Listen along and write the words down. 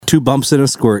2 bumps and a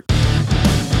squirt.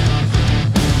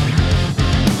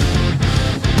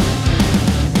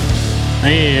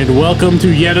 And welcome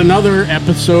to yet another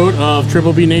episode of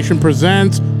Triple B Nation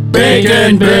Presents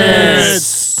Bacon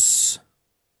Bits.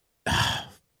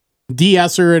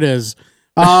 De-esser it is.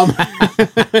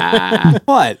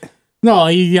 What? No,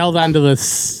 he yelled onto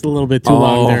this a little bit too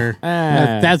long there.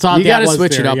 That's all. You got to was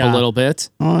switch there, it up yeah. a little bit.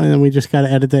 Oh, and then we just got to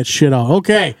edit that shit out.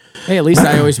 Okay. Hey, at least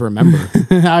I always remember.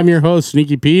 I'm your host,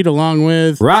 Sneaky Pete, along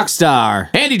with... Rockstar.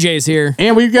 Andy J's here.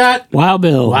 And we've got... Wild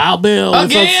Bill. Wild Bill. with us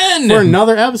Again! For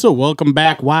another episode. Welcome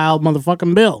back, Wild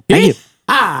motherfucking Bill. Thank you.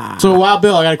 So, Wild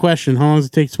Bill, I got a question. How long does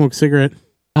it take to smoke a cigarette?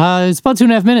 It's about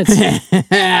 2.5 minutes.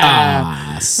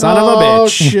 Son of a Oh,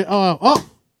 bitch. shit. Oh.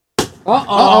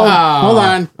 Hold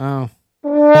on. Oh.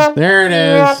 There it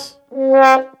is.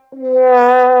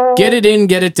 Get it in,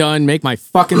 get it done. Make my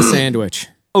fucking sandwich.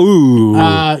 Ooh.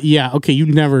 Yeah, okay, you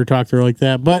never talk to her like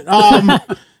that. But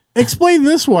explain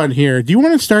this one here. Do you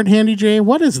want to start, Handy J?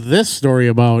 What is this story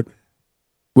about?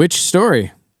 Which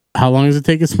story? How long does it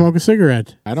take to smoke a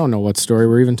cigarette? I don't know what story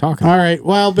we're even talking about. All right,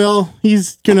 well, Bill,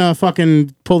 he's gonna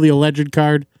fucking pull the alleged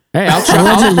card. Hey,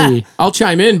 Allegedly. I'll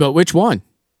chime in, but which one?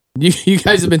 You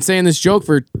guys have been saying this joke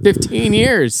for 15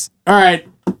 years. All right,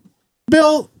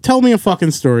 Bill, tell me a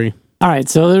fucking story. All right,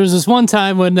 so there was this one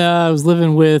time when I was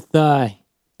living with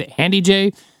Handy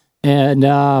J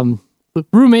and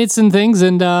roommates and things,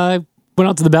 and went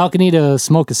out to the balcony to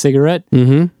smoke a cigarette.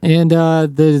 Mm-hmm. And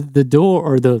the door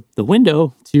or the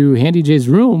window to Handy J's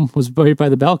room was right by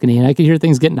the balcony, and I could hear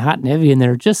things getting hot and heavy in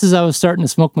there just as I was starting to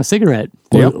smoke my cigarette.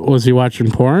 Was he watching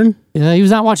porn? He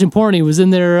was not watching porn. He was in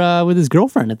there with his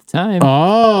girlfriend at the time.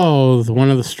 Oh, one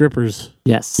of the strippers.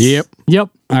 Yes. Yep. Yep.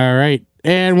 All right.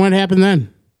 And what happened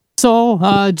then?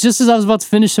 So, just as I was about to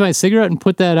finish my cigarette and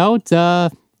put that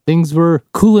out, things were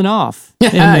cooling off.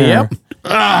 in there. Yep.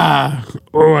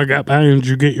 Oh, I got mine. Did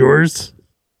you get yours?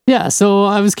 Yeah, so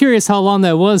I was curious how long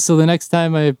that was. So the next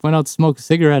time I went out to smoke a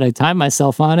cigarette, I timed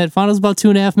myself on it. Found it was about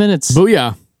 2.5 minutes.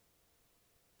 Booyah.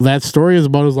 That story is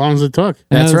about as long as it took.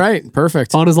 That's Yeah. right.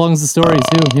 Perfect. About as long as the story,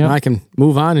 too. Yeah. I can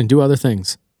move on and do other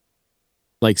things.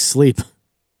 Like sleep.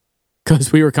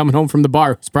 Because we were coming home from the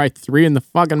bar. It was probably 3 in the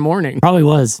fucking morning. Probably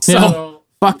was. So,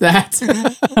 Yeah. fuck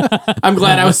that. I'm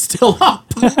glad I was still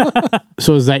up.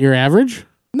 So is that your average?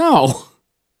 No.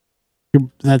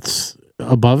 That's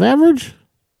above average?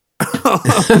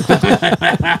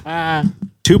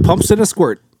 2 pumps and a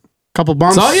squirt. Couple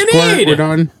bumps. That's all you squirt, need. We're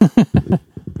done.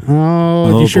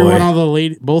 Oh, you sure boy. want all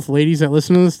the both ladies that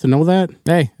listen to this to know that?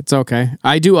 Hey, it's okay.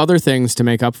 I do other things to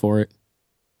make up for it.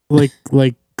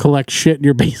 Like collect shit in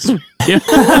your basement.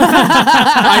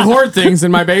 I hoard things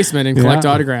in my basement and collect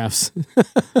Yeah. autographs.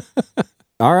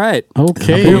 All right.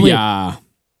 Okay. Booyah.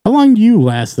 How long do you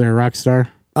last there, Rockstar?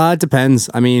 It depends.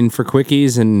 I mean, for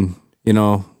quickies and,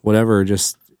 whatever,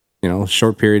 just,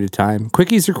 short period of time.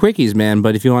 Quickies are quickies, man.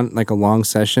 But if you want like a long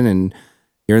session and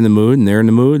you're in the mood and they're in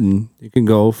the mood, and you can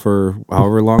go for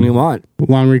however long you want.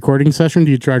 Long recording session?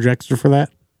 Do you charge extra for that?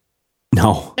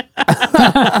 No.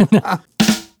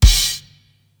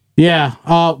 Yeah.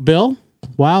 Bill?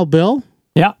 Wow, Bill?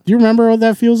 Yeah. Do you remember what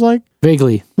that feels like?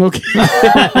 Vaguely. Okay.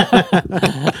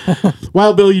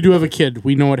 Well, Bill, you do have a kid.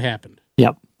 We know what happened.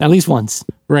 Yep. At least once.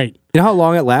 Right. You know how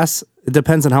long it lasts? It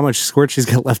depends on how much squirt she's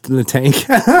got left in the tank.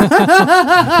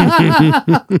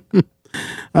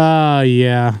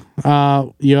 Yeah.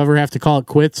 You ever have to call it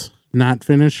quits? Not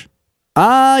finish?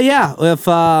 Yeah. If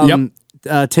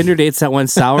Tinder dates that went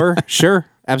sour, sure,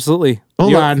 absolutely.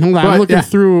 Hold on. I'm What? looking Yeah.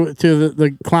 through to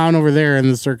the clown over there in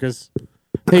the circus.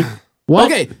 Hey,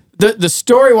 what? Okay, the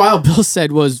story Wild Bill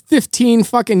said was 15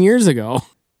 fucking years ago.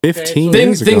 15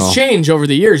 Things years ago. change over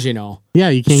the years, Yeah,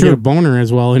 you can't True. get a boner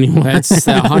as well anymore. That's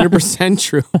 100%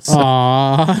 true. So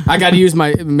Aw, I got to use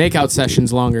my makeout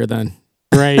sessions longer then.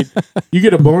 right. You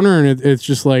get a boner and it's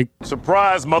just like,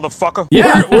 Surprise, motherfucker.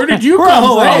 Yeah. where did you come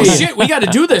Oh, from? shit, we got to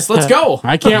do this. Let's go.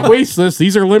 I can't waste this.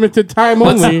 These are limited time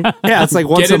only. Yeah, it's like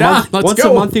once Get a it on. month. Let's Once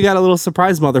go. a month, you got a little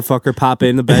surprise motherfucker pop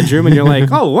in the bedroom, and you're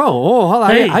like, "Oh, whoa, hold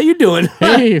on, Hey. how you doing?"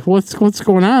 Hey, what's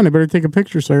going on? I better take a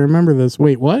picture so I remember this.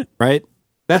 Wait, what? Right?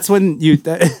 That's when you.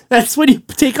 That's when you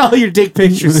take all your dick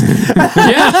pictures. you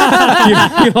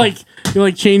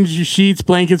like change your sheets,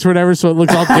 blankets, whatever, so it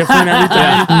looks all different every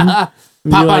time.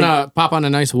 Pop on a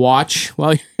nice watch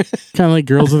while you're Kind of like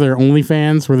girls with their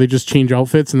OnlyFans, where they just change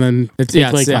outfits and then take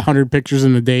yes, like yeah. 100 pictures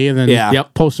in a day and then Yeah.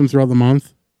 Yep. post them throughout the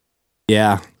month.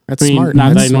 Yeah. That's I mean, smart.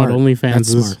 not That's that I know smart. what OnlyFans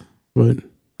That's is, smart. but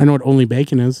I know what Only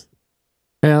Bacon is.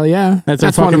 Hell yeah. That's a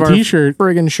one of fucking our t-shirt.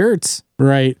 friggin' shirts.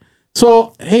 Right.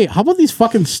 So, hey, how about these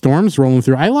fucking storms rolling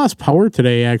through? I lost power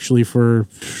today, actually, for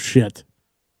shit.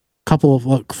 Couple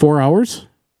of, 4 hours?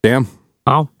 Damn.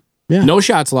 Oh, Yeah. No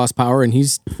shots lost power, and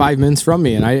he's 5 minutes from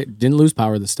me, and I didn't lose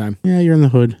power this time. Yeah, you're in the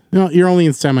hood. No, you're only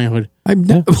in semi-hood. I'm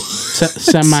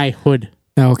Semi-hood.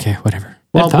 okay, whatever.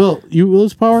 Well, Bill, you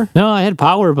lose power? no, I had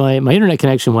power. My internet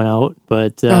connection went out,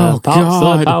 but still had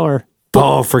God. power.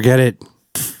 Oh, forget it.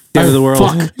 End of the world.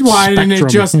 Fuck. Why didn't it Spectrum.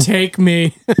 just take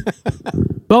me?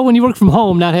 Well, when you work from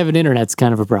home, not having internet's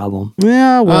kind of a problem.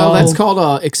 Yeah, well. Well, that's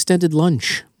called extended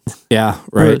lunch. Yeah,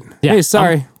 right. Yeah. Hey,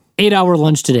 sorry. 8-hour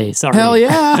lunch today. Sorry. Hell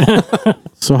yeah!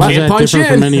 So how's Can't that punch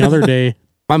different in. from any other day?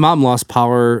 My mom lost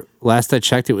power. Last I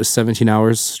checked, it was 17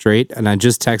 hours straight, and I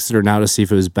just texted her now to see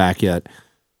if it was back yet.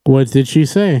 What did she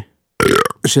say?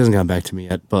 She hasn't gotten back to me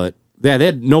yet, but yeah, they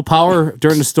had no power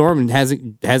during the storm and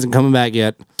hasn't coming back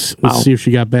yet. Let's see if she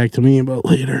got back to me about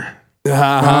later.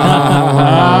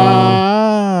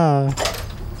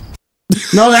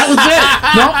 No, that was it.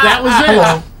 No, that was it.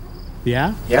 Hello.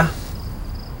 Yeah? Yeah.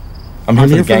 I'm I'm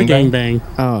here here for the for the gangbang. gangbang.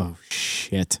 Oh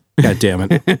shit! God damn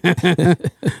it!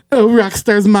 Oh,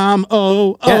 Rockstar's mom.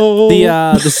 Oh,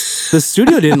 Yeah, the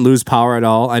studio didn't lose power at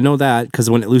all. I know that because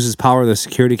when it loses power, the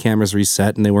security cameras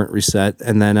reset, and they weren't reset.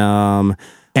 And then And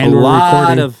a we're lot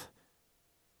recording. of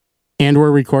And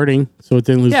we're recording, so it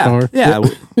didn't lose power. yeah.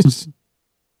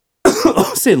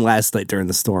 Saying last night during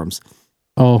the storms.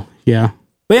 Oh, yeah.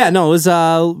 But yeah, no, it was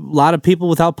a lot of people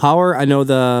without power. I know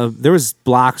there was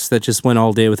blocks that just went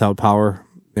all day without power.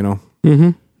 You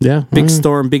know, Yeah. big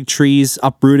storm, big trees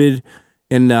uprooted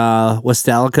in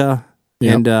Westalica,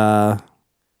 Yep. and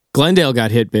Glendale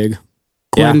got hit big.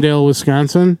 Glendale,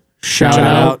 Wisconsin. Shout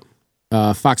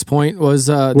out. Fox Point was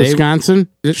Wisconsin.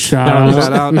 Shout out.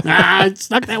 Shout out. I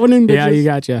stuck that one in. Yeah, bitches. you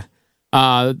gotcha.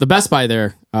 The Best Buy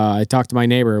there. I talked to my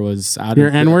neighbor. Was out Your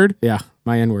of N-word? Yeah,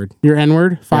 my N-word. Your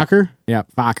N-word, Fokker. Yeah,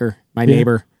 Fokker, my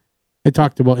neighbor. I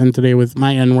talked about him today with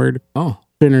my N-word, Oh,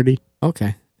 Finnerty.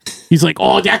 okay. He's like,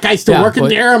 oh, that guy's still Yeah, working but-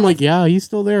 there. I'm like, yeah, he's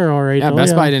still there. All right. Yeah, Oh,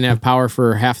 Best Buy didn't have power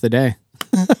for half the day.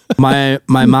 My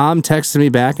mom texted me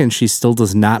back, and she still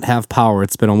does not have power.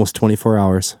 It's been almost 24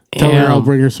 hours. Tell her I'll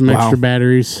bring her some Wow. extra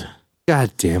batteries.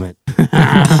 God damn it!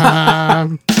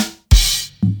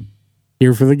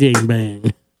 Here for the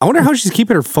gangbang. I wonder how she's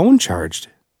keeping her phone charged.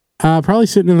 Probably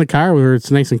sitting in the car where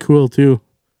it's nice and cool too.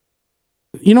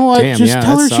 You know what? Damn, Just yeah,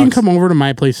 tell that her she can sucks. come over to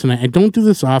my place tonight. I don't do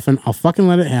this often. I'll fucking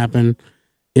let it happen.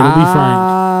 It'll be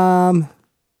fine.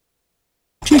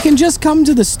 She can just come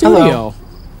to the studio.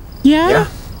 Yeah? Yeah.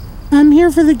 I'm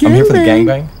here for the gangbang. I'm here for the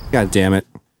gangbang. God damn it!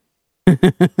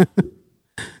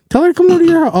 Tell her to come over to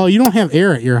your house. Oh, you don't have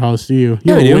air at your house, do you? You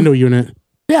Yeah, have I a do. window unit.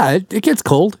 Yeah, it gets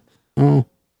cold. Oh,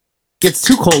 Gets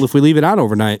too cold if we leave it on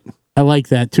overnight. I like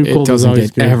that. Too It cold is doesn't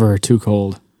always get good. ever too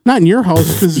cold. Not in your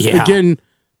house because Yeah. again,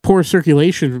 poor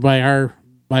circulation by our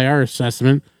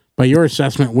assessment. By your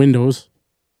assessment, windows.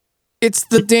 It's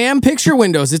the damn picture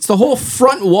windows. It's the whole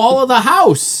front wall of the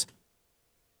house.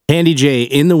 Handy J,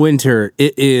 in the winter,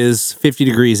 it is 50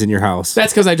 degrees in your house.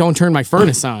 That's because I don't turn my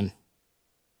furnace on.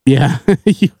 Yeah,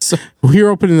 we're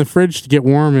opening the fridge to get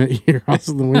warm at your house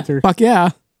in the winter. Fuck yeah.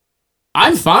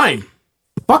 I'm fine.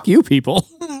 Fuck you people.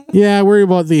 Yeah, I worry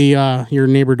about the your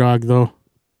neighbor dog though.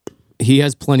 He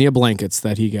has plenty of blankets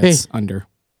that he gets under.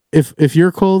 If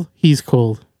you're cold, he's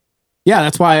cold. Yeah,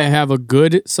 that's why I have a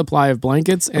good supply of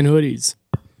blankets and hoodies.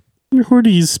 Your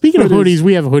hoodies. Speaking of hoodies,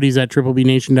 we have hoodies at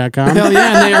triplebnation.com. Hell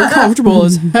yeah, and they are comfortable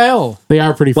as hell. They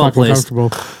are pretty Well fucking placed.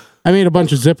 comfortable. I made a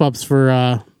bunch of zip ups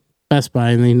for Best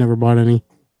Buy and they never bought any.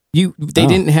 They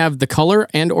didn't have the color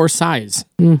and or size.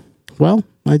 Well,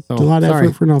 I did a lot of sorry.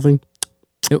 effort for nothing.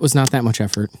 It was not that much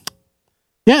effort.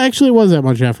 Yeah, actually, it was that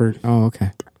much effort, Oh,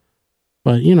 okay.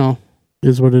 but you know,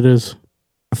 is what it is.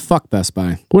 Fuck Best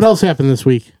Buy. What else happened this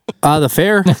week? The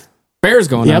fair. Fair's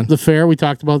going Yep, on. the fair. We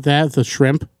talked about that. The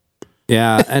shrimp.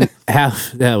 Yeah, and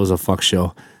that was a fuck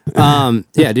show.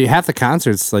 Yeah, dude, half the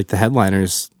concerts, like the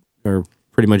headliners, are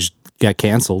pretty much got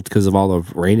canceled because of all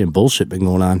the rain and bullshit been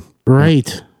going on.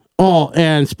 Right. Oh,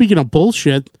 and speaking of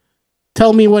bullshit,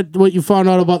 tell me what you found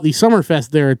out about the Summerfest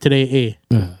there today,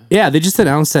 eh? Yeah, they just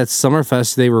announced that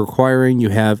Summerfest they were requiring you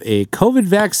have a COVID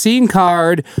vaccine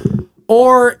card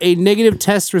or a negative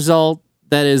test result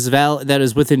that is valid that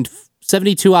is within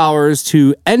 72 hours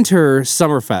to enter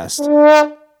Summerfest.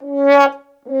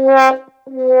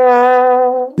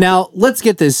 Now, let's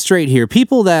get this straight here.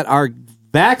 People that are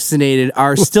vaccinated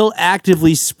are still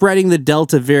actively spreading the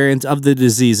Delta variant of the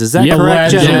disease. Is that Yep.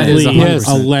 correct, Allegedly. gentlemen? It is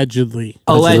 100%. Allegedly.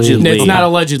 Allegedly. It's not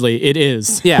allegedly. It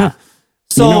is. Yeah.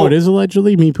 So, You know it is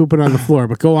allegedly me pooping on the floor,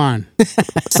 but go on.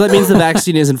 so that means the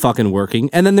vaccine isn't fucking working,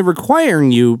 and then they're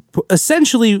requiring you.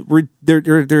 Essentially,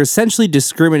 they're essentially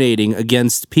discriminating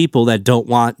against people that don't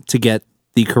want to get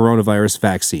the coronavirus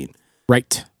vaccine.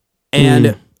 Right.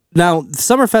 And now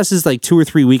Summerfest is like 2 or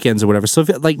 3 weekends or whatever. So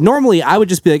if like normally I would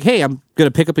just be like, hey, I'm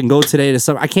gonna pick up and go today to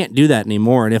summer. I can't do that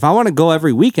anymore. And if I want to go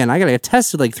every weekend, I gotta get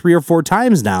tested like 3 or 4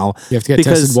 times now. You have to get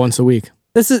tested once a week.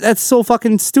 That's so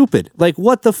fucking stupid. Like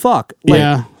what the fuck? Like,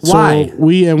 Yeah. why? So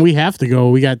we have to go.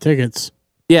 We got tickets.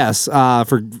 Yes,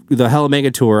 for the Hell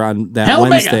Omega tour on that Hell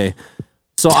Omega. Wednesday.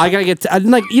 So I gotta get. I'm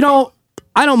like,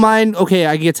 I don't mind. Okay,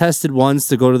 I get tested once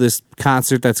to go to this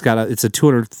concert. That's it's a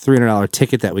 $200, $300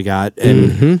 ticket that we got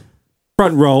and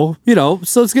front row.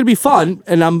 So it's gonna be fun,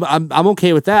 and I'm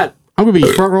okay with that. I'm gonna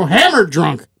be front row hammered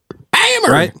drunk.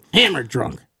 Right? Hammered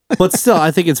drunk. But still,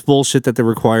 I think it's bullshit that they're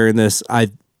requiring this.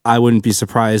 I wouldn't be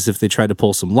surprised if they tried to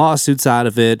pull some lawsuits out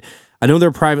of it. I know they're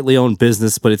a privately owned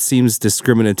business, but it seems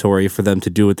discriminatory for them to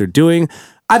do what they're doing.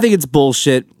 I think it's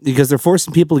bullshit because they're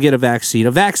forcing people to get a vaccine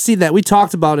that we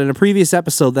talked about in a previous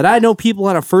episode that I know people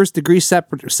on a first degree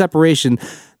separation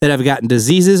that have gotten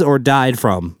diseases or died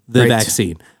from the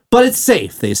vaccine. But it's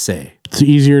safe, they say. It's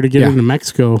easier to get into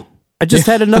Mexico. I just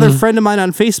had another friend of mine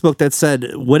on Facebook that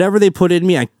said, whatever they put in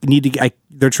me,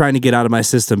 they're trying to get out of my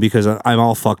system because I'm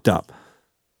all fucked up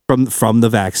from the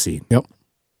vaccine. Yep.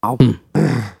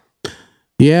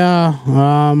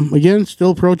 Yeah. Again,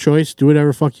 still pro-choice. Do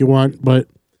whatever fuck you want, but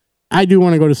I do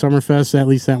want to go to Summerfest at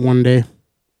least that one day.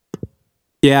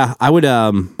 Yeah, I would.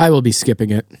 I will be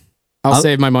skipping it. I'll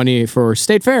save my money for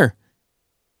State Fair.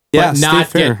 Yeah, But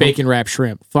not get bacon wrapped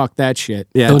shrimp. Fuck that shit.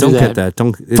 Yeah, Don't don't do get that.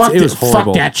 that. It was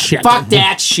horrible. Fuck that shit. Fuck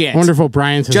that shit. I wonder if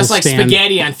O'Brien's has Just a like stand.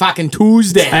 spaghetti on fucking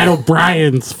Tuesday. At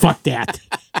O'Brien's. Fuck that.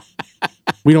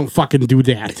 We don't fucking do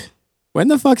that. When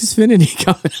the fuck is Finity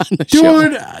coming on the show?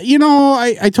 Dude,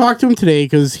 I talked to him today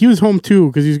because he was home too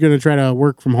because he's going to try to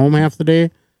work from home half the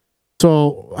day.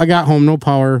 So I got home, no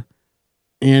power,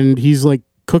 and he's like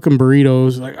cooking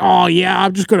burritos. Like, oh yeah,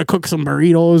 I'm just going to cook some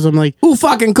burritos. I'm like, Who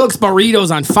fucking cooks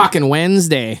burritos on fucking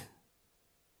Wednesday?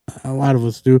 a lot of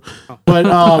us do. But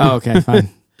Oh, okay, fine.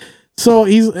 so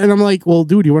I'm like, well,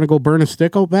 dude, you want to go burn a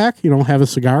stick out back? Have a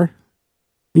cigar?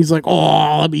 He's like,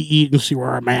 oh, let me eat and see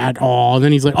where I'm at. Oh, and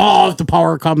then he's like, oh, if the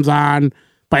power comes on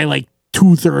by like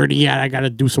 2:30, yeah, I got to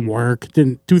do some work.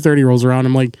 Then 2:30 rolls around.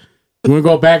 I'm like, you want to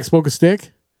go back and smoke a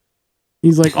stick?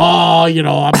 He's like, oh,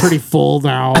 I'm pretty full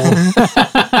now.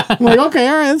 I'm like, okay,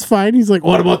 all right, that's fine. He's like,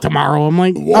 what about tomorrow? I'm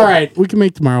like, all right, we can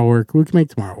make tomorrow work.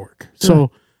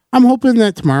 So I'm hoping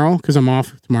that tomorrow, because I'm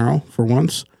off tomorrow for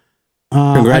once.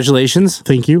 Congratulations.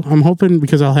 Thank you. I'm hoping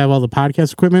because I'll have all the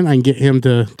podcast equipment, I can get him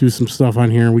to do some stuff on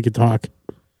here and we could talk.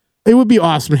 It would be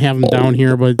awesome to have him down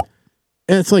here, but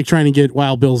it's like trying to get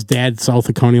Wild Bill's dad south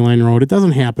of County Line Road. It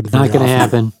doesn't happen. Not going to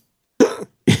happen.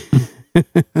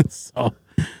 So,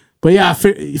 but yeah,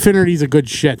 Finnerty's a good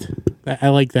shit. I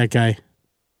like that guy.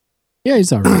 Yeah,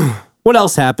 he's all right. What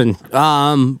else happened?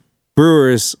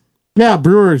 Brewers. Yeah,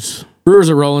 Brewers.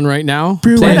 Brewers are rolling right now.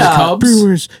 Brewers. Playing the Cubs.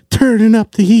 Brewers turning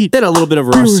up the heat. They had a little bit of a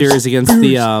rough Brewers, series against Brewers,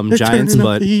 the they're Giants, turning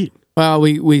up but the heat. Well,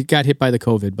 we got hit by the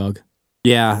COVID bug.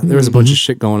 yeah, there was a bunch of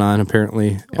shit going on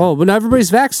apparently. Oh, but not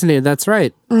everybody's vaccinated. That's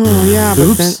right. Oh yeah,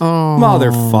 but then,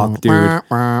 Motherfuck,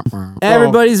 dude.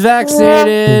 Everybody's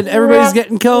vaccinated. Everybody's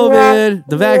getting COVID.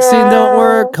 The vaccine don't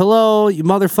work. Hello, you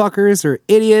motherfuckers are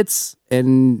idiots.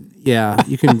 And yeah,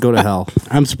 you can go to hell.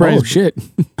 I'm surprised. Oh shit!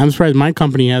 I'm surprised my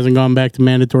company hasn't gone back to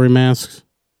mandatory masks.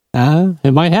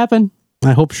 It might happen.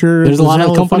 I hope sure. There's a lot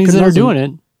of companies that are doing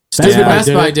it. That's what Buy Best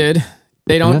did Buy it. did.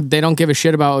 They don't give a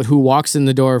shit about who walks in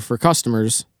the door for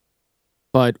customers,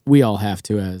 but we all have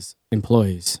to as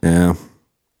employees. Yeah,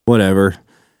 whatever.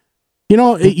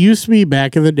 It used to be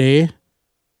back in the day.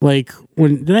 Like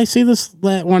did I say this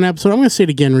that one episode? I'm going to say it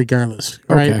again regardless.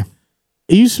 All right. Okay.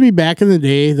 It used to be back in the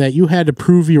day that you had to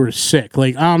prove you were sick.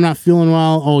 Like, oh, I'm not feeling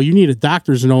well. Oh, you need a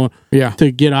doctor's note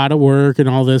to get out of work and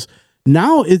all this.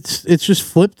 Now it's just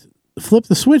flip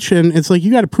the switch and it's like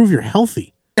you got to prove you're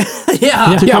healthy.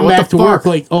 Yeah. To come what back the to fuck? work.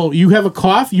 Like, oh, you have a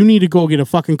cough? You need to go get a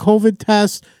fucking COVID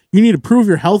test. You need to prove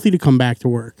you're healthy to come back to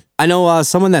work. I know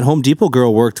someone that Home Depot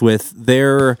girl worked with.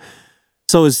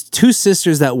 So it was 2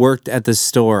 sisters that worked at the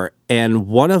store, and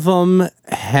one of them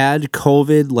had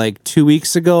COVID like 2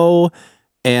 weeks ago,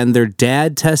 and their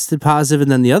dad tested positive, and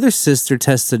then the other sister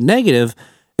tested negative,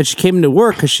 and she came into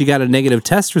work because she got a negative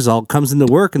test result, comes into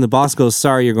work, and the boss goes,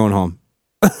 sorry, you're going home.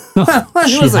 I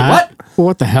was like, hot? what?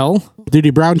 What the hell? Did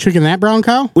he brown chicken that brown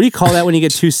cow? What do you call that when you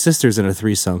get 2 sisters in a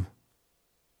threesome?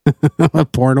 A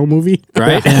porno movie?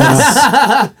 Right?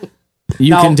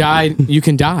 You can die. You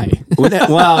can die.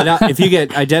 Well, now, if you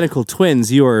get identical twins,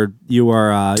 you are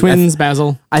Twins,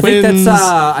 Basil. I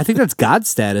think that's God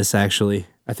status. Actually,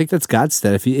 I think that's God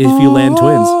status. If you land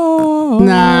twins,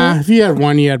 Nah, if you had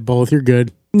one, you had both. You're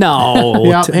good. No.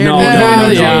 Yeah, No.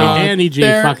 Andy J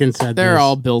They're- fucking said They're this.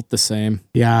 all built the same.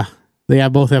 Yeah. They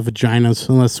both have vaginas,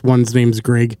 unless one's name's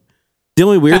Greg. The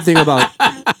only weird thing about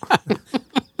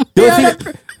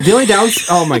the only downside.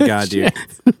 Oh my god, dude!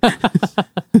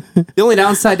 The only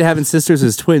downside to having sisters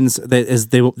as twins is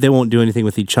they won't do anything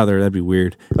with each other. That'd be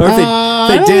weird. Or if I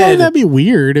they don't know, did, that'd be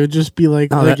weird. It would just be like,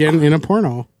 Oh, that- again, in a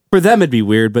porno. for them it'd be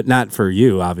weird, but not for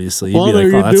you. Obviously, you'd What be are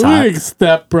like, "Oh, you that's doing, hot."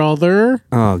 stepbrother?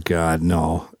 Oh god,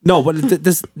 no. But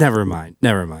this. Never mind.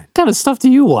 What kind of stuff do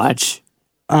you watch?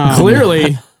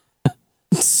 Clearly,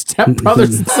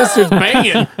 stepbrothers and sisters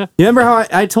banging. You remember how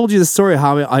I told you the story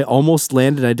how I almost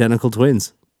landed identical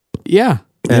twins? Yeah.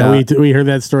 Yeah, we heard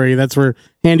that story. That's where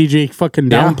Handy Jake fucking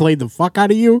Yeah. downplayed the fuck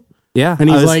out of you. Yeah, And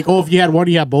I he's was- like, "Oh, if you had one,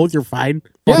 you had both. You're fine."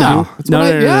 Yeah. no,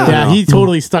 no, Yeah, he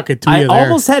totally stuck it to I you there.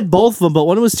 almost had both of them, but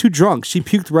one was too drunk. She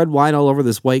puked red wine all over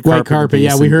this white White carpet.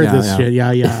 Yeah, we heard this Yeah. shit.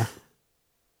 Yeah.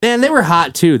 Man, they were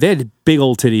hot too. They had big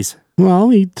old titties.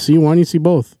 Well, you see one, you see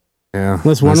both. Yeah,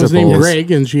 Unless one was named Greg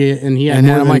and he had And more had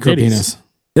a than micro titties. penis.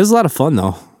 It was a lot of fun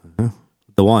though.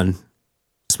 The one.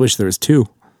 Just wish there was two.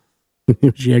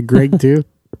 She had Greg too.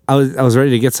 I was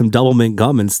ready to get some double mint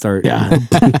gum and start. Yeah.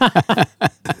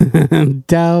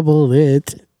 Double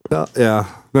it. Yeah.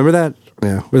 Remember that?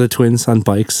 Yeah. We're the twins on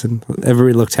bikes and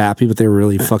everybody looked happy, but they were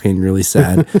really really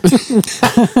sad.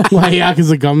 Well, yeah, because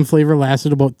the gum flavor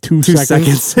lasted about 2 2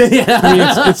 seconds. seconds. Yeah. I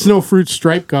mean, it's no fruit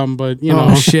stripe gum, but you know,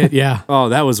 Oh, shit. Yeah. Oh,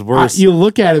 that was worse. you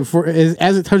look at it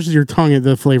as it touches your tongue,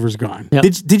 the flavor's gone. Yeah.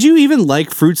 Did you even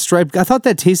like fruit stripe? I thought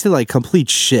that tasted like complete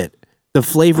shit. The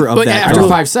flavor of But that. after gum.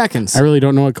 5 seconds. I really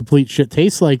don't know what complete shit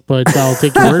tastes like, but I'll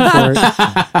take your word for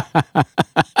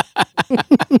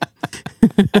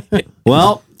it.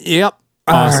 Well, yep.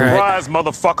 All right. Surprise,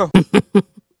 motherfucker.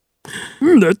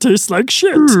 That tastes like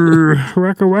shit.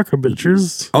 Wacka wacka,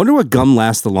 bitches. I wonder what gum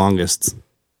lasts the longest.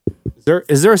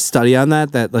 Is there a study on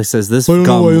that like says this gum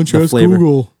the flavor?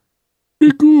 Google?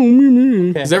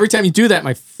 Because every time you do that,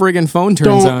 my friggin' phone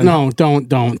turns on.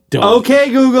 Don't. Okay,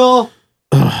 Google.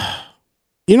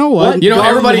 You know what? You know, Gum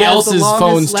everybody has the else's longest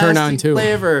phones turn on lasting too.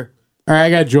 Flavor. All right, I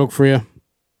got a joke for you.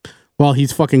 While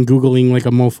he's fucking Googling like a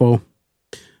mofo.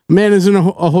 A man is in a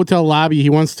hotel lobby. He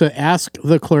wants to ask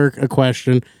the clerk a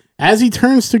question. As he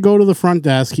turns to go to the front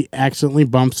desk, he accidentally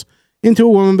bumps into a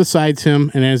woman beside him.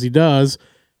 And as he does,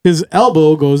 his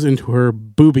elbow goes into her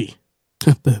boobie.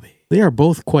 Booby. They are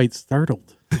both quite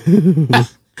startled.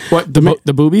 What,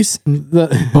 the boobies?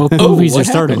 Both movies are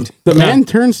starting. The man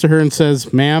turns to her and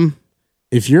says, "Ma'am,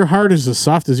 if your heart is as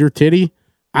soft as your titty,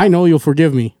 I know you'll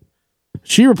forgive me."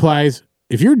 She replies,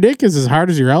 "If your dick is as hard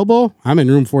as your elbow, I'm in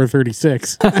room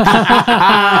 436.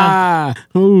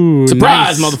 Ooh,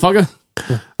 Surprise, nice.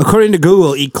 motherfucker. According to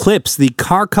Google, Eclipse, the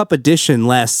Car Cup edition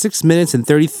lasts 6 minutes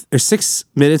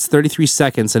 33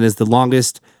 seconds and is the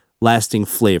longest lasting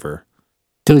flavor.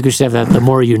 I feel like we should have that the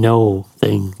more you know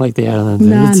thing, like they had on the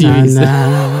Nah, TVs.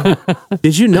 nah, nah.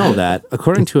 Did you know that,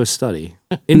 according to a study,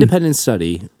 independent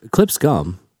study, Eclipse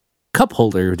Gum, cup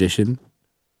holder edition.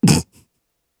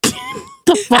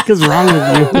 The fuck is wrong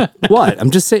with you? What? I'm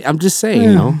just saying,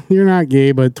 you know. You're not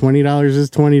gay, but $20 is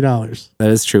 $20. That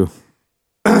is true.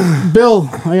 Bill,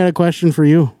 I got a question for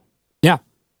you. Yeah.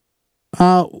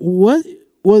 What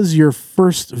was your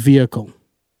first vehicle?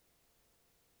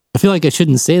 I feel like I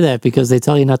shouldn't say that because they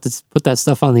tell you not to put that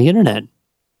stuff on the internet.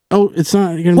 Oh, it's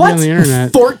not going to be on the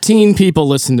internet. 14 people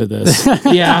listen to this.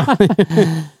 Yeah.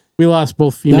 We lost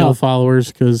both female No.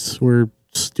 followers because we're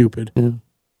stupid.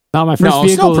 Not my first No,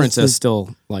 vehicle. Snow was Princess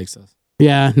still likes us.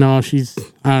 Yeah, no, I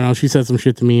don't know. She said some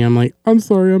shit to me. I'm like, I'm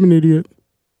sorry, I'm an idiot.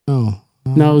 Oh.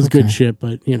 No, it was good shit,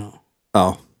 but you know,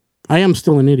 Oh. I am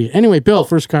still an idiot. Anyway, Bill,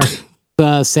 first car.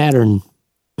 Saturn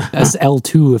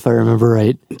SL2, if I remember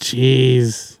right.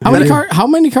 Jeez. How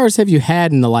many cars have you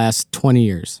had in the last 20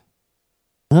 years?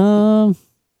 You only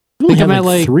think had I'm at,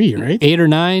 like, 3, right? 8 or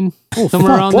 9,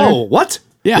 somewhere around Whoa, there. what?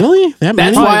 Yeah. Really? That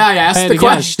That's many? why I asked had the to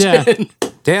guess, question. yeah.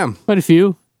 Damn. Quite a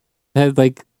few. I had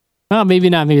like, well, maybe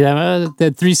not, maybe that. They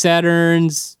had 3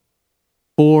 Saturns,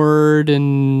 Ford,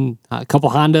 and a couple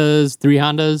Hondas, 3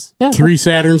 Hondas. Yeah. 3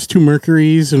 Saturns, 2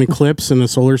 Mercuries, an Eclipse, and a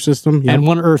solar system. Yep. And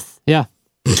 1 Earth. Yeah.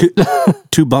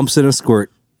 Two bumps and a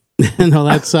squirt. No,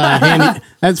 that's handy.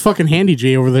 That's fucking Handy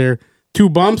J over there. 2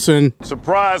 bumps and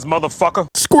Surprise, motherfucker.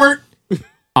 squirt.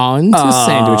 On to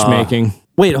sandwich making.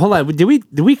 Wait, hold on. Did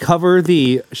we cover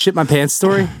the shit my pants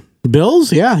story?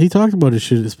 Bills? Yeah, he talked about his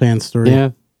shit his pants story.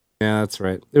 Yeah. Yeah, that's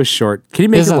right. It was short. Can you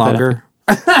make It's it not that longer?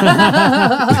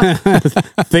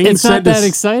 Things It's not that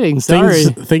exciting. Sorry.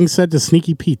 Things said to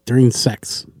Sneaky Pete during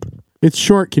sex. It's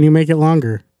short. Can you make it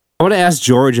longer? I want to ask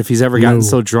George if he's ever gotten No.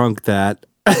 so drunk that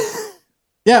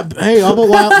Yeah. Hey, how about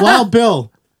while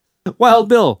Bill, Wild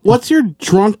Bill. What's your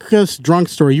drunkest drunk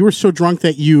story? You were so drunk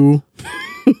that you.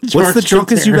 What's the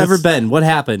drunkest you've ever been? What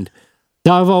happened?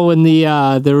 Talk about when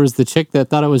there was the chick that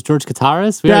thought it was George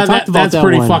Kataris. We Yeah, already talked about that's that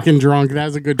pretty one. fucking drunk.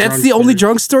 That's a good. That's drunk the only story.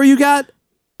 drunk story you got?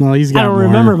 No, he's got. I don't more.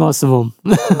 remember most of them.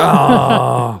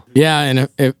 Oh. Yeah, and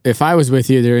if I was with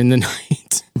you during the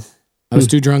night, I was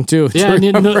too drunk too. to Yeah, and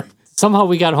remember. somehow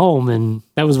we got home, and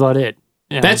that was about it.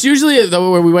 Yeah. That's usually it, though,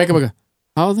 where we wake up and go,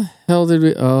 how the hell did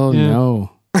we? Oh, Yeah.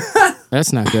 no.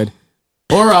 That's not good.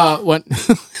 Or when,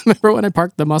 remember when I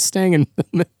parked the Mustang in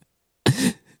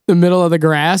the middle of the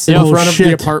grass in Oh, front of the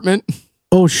shit. apartment?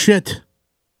 Oh shit!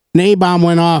 An A-bomb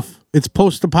went off. It's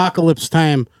post-apocalypse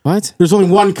time. What? There's only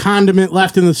one condiment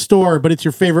left in the store, but it's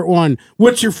your favorite one.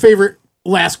 What's your favorite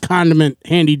last condiment,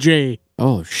 Handy J?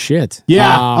 Oh, shit.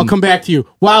 Yeah, I'll come back to you.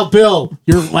 Wild Bill,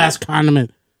 your last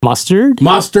condiment. mustard.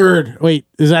 Mustard. Wait,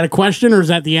 is that a question or is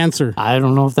that the answer? I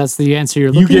don't know if that's the answer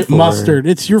you're You looking get for. mustard.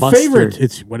 It's your Mustard. favorite.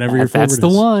 It's whatever your favorite That's the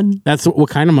is. one. That's what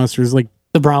kind of mustard is like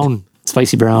The brown,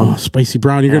 spicy brown. spicy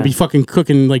brown. You're gonna be fucking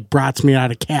cooking like brats made out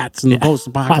of cats in the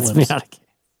post-apocalypse. That's me out of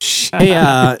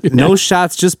Hey, No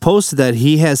Shots just posted that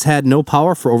he has had no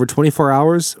power for over 24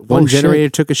 hours. One shit. generator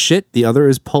took a shit, the other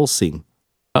is pulsing.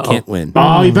 Can't win.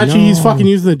 Oh, you bet you he's fucking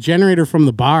using the generator from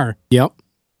the bar. Yep.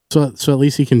 So at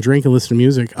least he can drink and listen to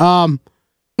music.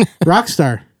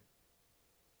 Rockstar.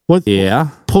 What Yeah.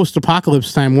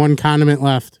 post-apocalypse time? One condiment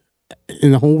left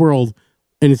in the whole world,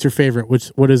 and it's your favorite.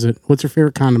 What is it? What's your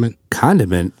favorite condiment?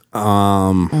 Condiment.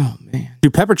 Oh, man. Do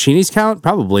pepperoncinis count?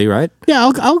 Probably, right? Yeah,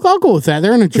 I'll go with that.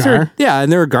 They're in a jar. Yeah,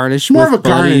 and they're garnished More of with a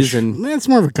garnish. buddies and That's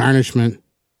more of a garnishment.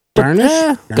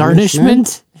 Garnish? garnishment.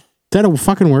 Is that a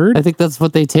fucking word? I think that's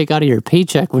what they take out of your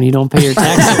paycheck when you don't pay your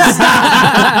taxes.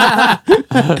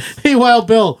 Hey, Wild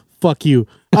Bill, fuck you.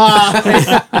 All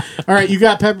right, you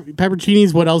got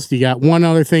pepperoncinis. What else do you got? One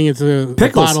other thing. It's a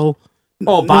Pickles. bottle.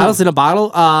 oh, bottles in a bottle.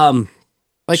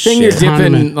 Like thing you're Shit.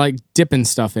 Condiment. dipping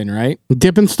stuff in, right?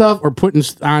 Dipping stuff or putting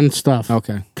on stuff.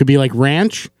 Okay. Could be like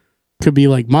ranch. Could be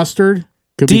like mustard.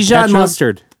 Could be Dijon ketchup.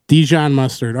 mustard. Dijon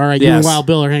mustard. All right, you and Yes. Wild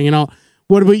Bill are hanging out.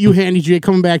 What about you, Handy J?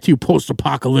 Coming back to you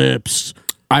post-apocalypse.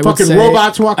 I would Fucking say-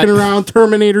 robots walking around,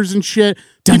 Terminators and shit.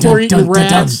 People are eating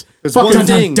rats. There's Fucking one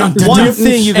thing. mutants. One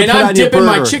thing you can And put I'm on your dipping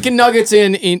my burger. chicken nuggets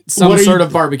in What some are you- sort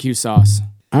of barbecue sauce.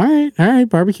 All right.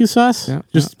 Barbecue sauce. Yeah,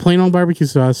 Just plain old barbecue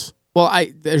sauce. Well,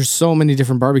 there's so many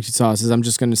different barbecue sauces. I'm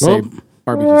just going to say Oh.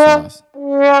 barbecue sauce.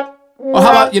 Well,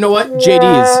 how about, you know what?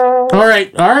 JD's. All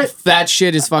right. That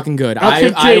shit is fucking good. I'll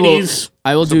take JD's.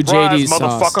 I will do Surprise, JD's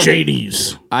sauce. motherfucker.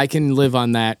 JD's. I can live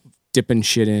on that dipping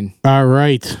shit in. All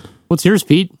right. What's yours,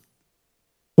 Pete?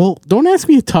 Well, don't ask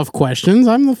me tough questions.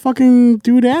 I'm the fucking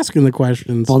dude asking the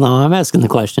questions. Well, no, I'm asking the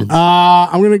questions.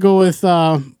 I'm gonna go with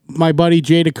my buddy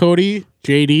Jay Cody,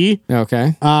 JD.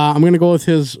 Okay. I'm gonna go with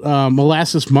his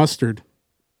molasses mustard.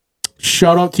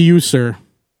 Shout out to you, sir.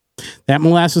 That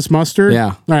molasses mustard. Yeah.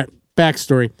 All right.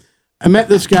 Backstory. I met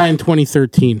this guy in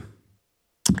 2013.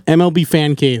 MLB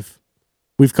Fan Cave.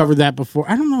 We've covered that before.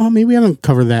 I don't know. Maybe we haven't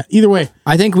covered that. Either way.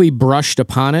 I think we brushed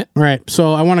upon it. All right.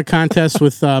 So I won a contest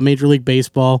with Major League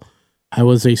Baseball. I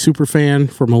was a super fan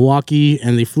for Milwaukee,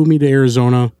 and they flew me to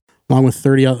Arizona along with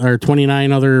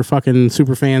 29 other fucking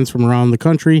super fans from around the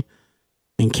country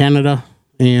and Canada.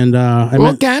 And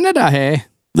I Canada, hey.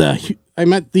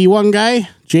 met the one guy,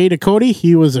 Jay Cody.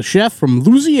 He was a chef from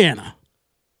Louisiana.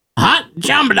 Hot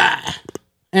jambalaya.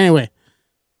 Anyway,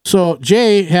 so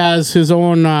Jay has his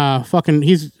own I think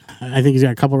he's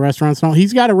got a couple restaurants now.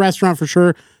 He's got a restaurant for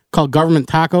sure called Government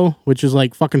Taco, which is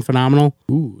like fucking phenomenal.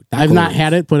 Ooh, I've not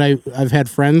had it, but I've had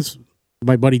friends.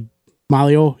 My buddy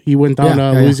Malio, he went down to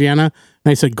Yeah, yeah, Louisiana,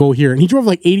 and I said, "Go here," and he drove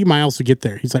like 80 miles to get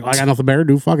there. He's like, "I got nothing better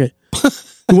to do. Fuck it."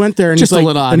 He went there, and Just he's a like,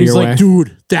 little out and of he's your like, way.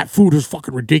 "Dude, that food was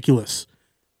fucking ridiculous."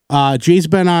 Jay's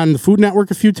been on the Food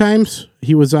Network a few times.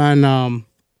 He was on,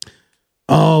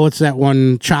 what's that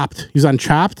one? Chopped. He's on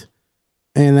Chopped,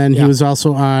 and then he Yeah. was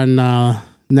also on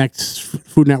Next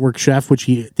Food Network Chef, which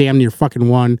he damn near fucking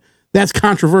won. That's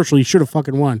controversial. He should have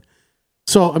fucking won.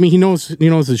 So I mean, he knows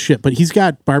his shit. But he's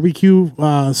got barbecue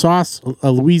sauce,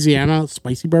 a Louisiana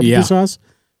spicy barbecue Yeah. sauce.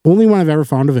 Only one I've ever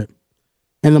found of it.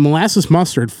 And the molasses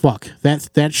mustard, fuck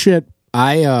that shit.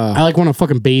 I like want to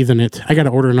fucking bathe in it. I got to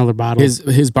order another bottle.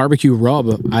 his barbecue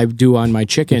rub I do on my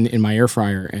chicken in my air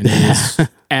fryer, and it is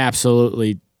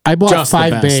absolutely. I bought just the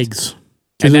 5 best. bags.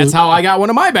 And that's how I got one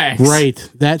of my bags. Right.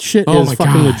 That shit Oh is my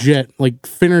fucking God. legit. Like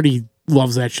Finnerty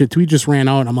loves that shit too. He just ran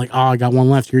out. I'm like, I got one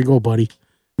left. Here you go, buddy.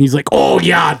 And he's like, oh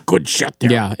yeah, good shit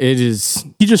there. Yeah, it is.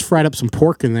 He just fried up some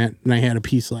pork in that, and I had a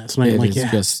piece last night. It I'm like, is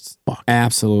yeah. just fuck.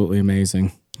 absolutely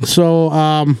amazing. So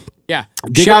Yeah.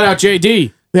 Shout out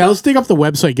JD. Yeah, let's dig up the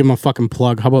website. Give them a fucking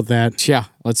plug. How about that? Yeah,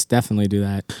 let's definitely do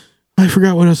that. I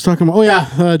forgot what I was talking about. Oh yeah,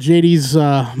 JD's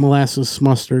molasses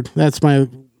mustard. That's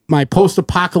my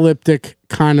post-apocalyptic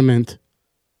condiment.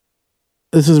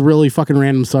 This is a really fucking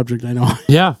random subject, I know.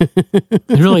 Yeah. It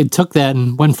really took that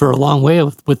and went for a long way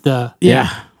with the Yeah.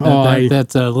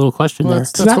 that's a little question there.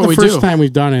 It's not what the we first do. time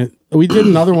we've done it. We did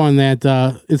another one that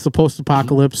it's the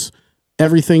post-apocalypse.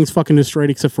 Everything's fucking destroyed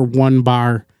except for one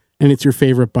bar, and it's your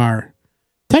favorite bar.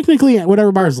 Technically,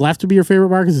 whatever bar is left to be your favorite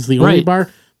bar because it's the only Right. bar.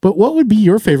 But what would be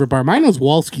your favorite bar? Mine was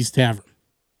Walski's Tavern.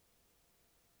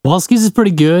 Walski's is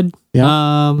pretty good.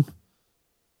 Yeah.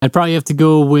 I'd probably have to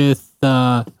go with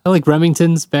I like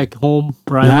Remington's back home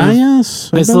where I live. Yes.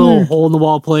 I've Nice been little there. hole in the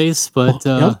wall place, but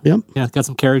Yep. yeah, it's got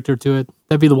some character to it.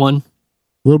 That'd be the one. A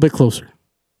little bit closer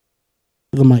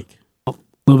to the mic. A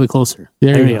little bit closer.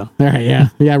 There There you you go. All right, yeah.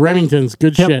 Yeah, Remington's.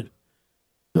 Good Yep. shit.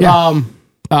 Yeah.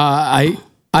 I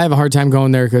have a hard time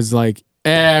going there because like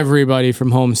everybody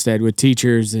from Homestead with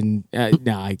teachers and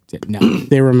no.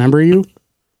 They remember you?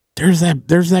 There's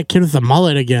that kid with the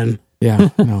mullet again. Yeah,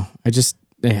 no.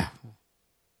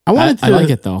 I wanted I to like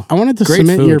it though. I wanted to Great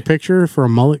submit food. your picture for a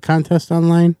mullet contest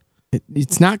online.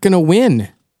 It's not gonna win.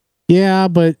 Yeah,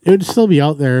 but it would still be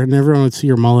out there and everyone would see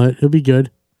your mullet. It'd be good.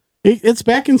 It's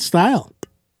back in style.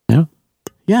 Yeah.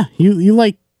 Yeah,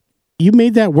 you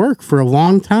made that work for a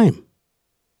long time.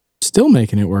 Still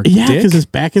making it work. Yeah, dick. because it's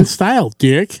back in style,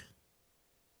 dick.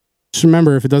 Just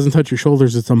remember, if it doesn't touch your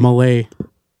shoulders, it's a mullet.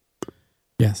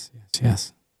 Yes.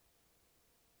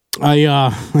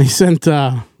 I sent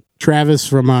Travis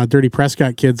from Dirty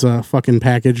Prescott Kids a fucking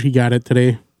package. He got it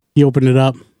today. He opened it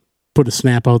up, put a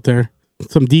snap out there.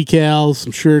 Some decals,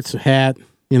 some shirts, a hat,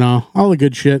 all the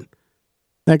good shit.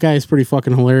 That guy is pretty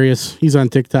fucking hilarious. He's on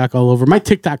TikTok all over. My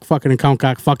TikTok fucking account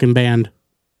got fucking banned.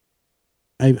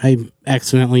 I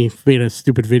accidentally made a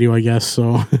stupid video, I guess.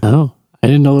 So Oh, I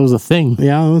didn't know there was a thing.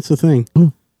 yeah, that's the thing.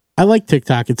 I like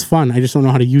TikTok. It's fun. I just don't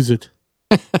know how to use it.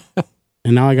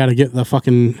 And now I got to get the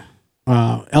fucking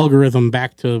algorithm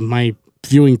back to my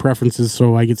viewing preferences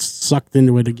so I get sucked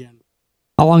into it again.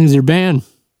 How long is your ban?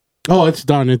 Oh, it's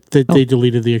done. They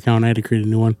deleted the account. I had to create a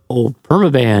new one. Oh,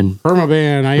 permaban.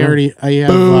 Permaban. I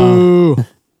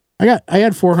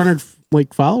had 400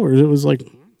 like followers. It was like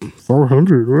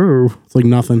 400. Whoa. It's like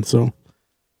nothing. So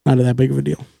not that big of a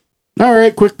deal. All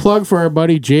right, quick plug for our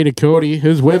buddy Jay Ducote.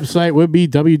 His website would be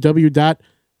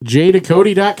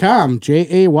www.jayducote.com.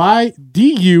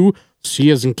 JAYDU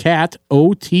C as in cat,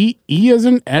 OTE as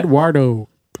in Eduardo.com.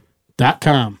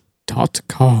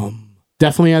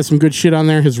 Definitely has some good shit on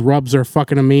there. His rubs are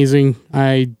fucking amazing.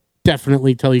 I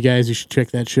definitely tell you guys you should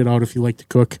check that shit out if you like to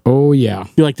cook. Oh yeah.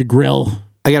 If you like to grill.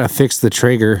 I gotta fix the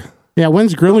Traeger. Yeah,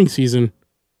 when's grilling season?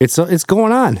 It's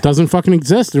going on. Doesn't fucking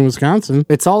exist in Wisconsin.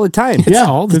 It's all the time.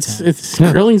 It's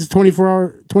grilling's a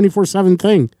 24/7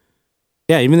 thing.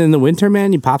 Yeah, even in the winter,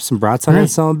 man, you pop some brats on that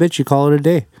son of a bitch, you call it a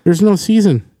day. There's no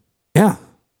season. Yeah.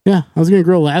 Yeah, I was gonna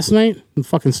grill last night and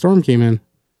fucking storm came in.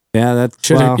 Yeah,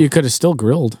 that You could have still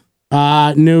grilled.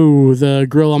 No, the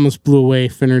grill almost blew away.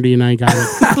 Finnerty and I got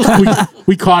it.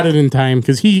 we caught it in time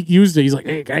because he used it. He's like,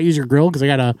 "Hey, can I use your grill?" Because I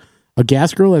got a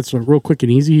gas grill that's real quick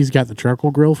and easy. He's got the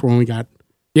charcoal grill for when we got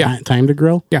time to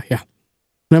grill. Yeah. And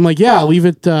I'm like, "Yeah, I'll leave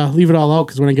it all out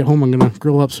because when I get home, I'm gonna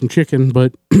grill up some chicken."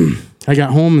 But I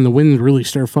got home and the wind really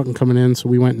started fucking coming in, so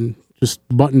we went and just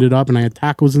buttoned it up, and I had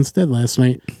tacos instead last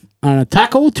night on a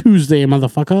Taco Tuesday,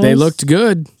 motherfucker. They looked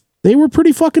good. They were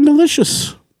pretty fucking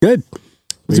delicious. good. I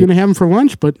was going to have them for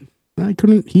lunch, but I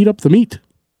couldn't heat up the meat.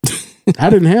 I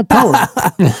didn't have power.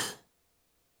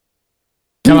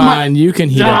 Come on, you can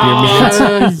heat up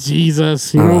your meat.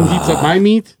 Jesus. You know who heats up my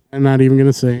meat? I'm not even going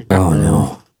to say. Oh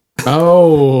no.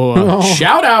 Oh,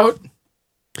 shout out.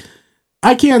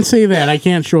 I can't say that. I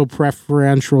can't show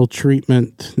preferential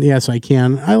treatment. Yes, I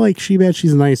can. I like Shebat.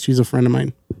 She's nice. She's a friend of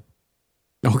mine.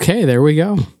 Okay, there we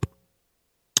go.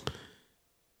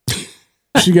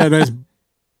 She got nice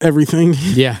everything.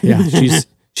 Yeah.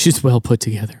 She's well put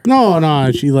together.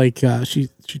 No. She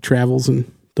she travels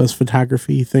and does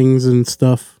photography things and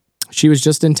stuff. She was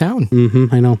just in town.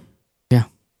 I know. Yeah.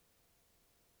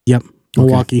 Yep.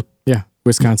 Milwaukee. Yeah,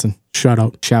 Wisconsin. Shout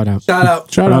out. Shout out. Shut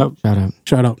up. Shout out. Shout out.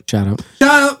 Shout out. Shout out.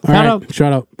 Shut up. All right,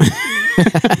 shut up.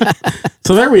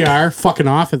 So there we are, fucking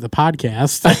off at the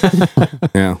podcast.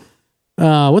 Yeah.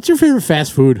 What's your favorite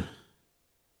fast food?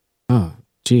 Oh,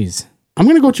 jeez. I'm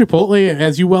gonna go Chipotle,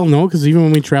 as you well know, because even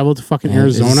when we travel to fucking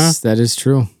Arizona, That is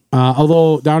true.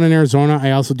 although down in Arizona,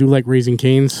 I also do like Raising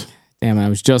Cane's. Damn, I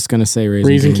was just gonna say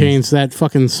Raising Cane's, that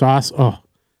fucking sauce.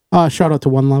 Shout out to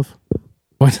One Love.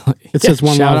 What? It says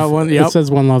One shout Love. out one. Yep. It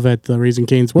says One Love at Raising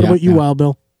Cane's. What Yeah, about you, yeah. Wild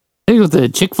Bill? I think with the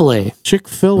Chick-fil-A.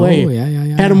 Chick-fil-A. Oh, yeah.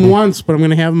 Had them once, but I'm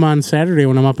going to have them on Saturday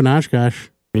when I'm up in Oshkosh.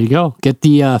 There you go. Get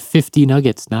the 50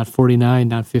 nuggets, not 49,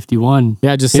 not 51.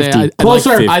 Yeah, just say 50. I'd like,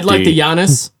 Closer. I'd like the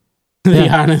Giannis. To be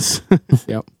honest.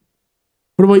 Yep.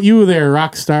 What about you there,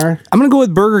 Rockstar? I'm gonna go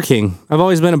with Burger King. I've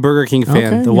always been a Burger King fan.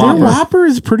 Okay. The Their Whopper. Whopper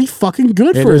is pretty fucking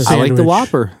good It for a is. I sandwich. like the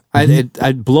Whopper.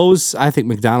 It blows, I think,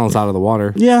 McDonald's out of the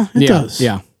water. Yeah, it does.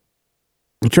 Yeah.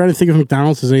 I'm trying to think if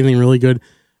McDonald's has anything really good.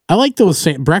 I like those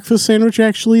breakfast sandwich,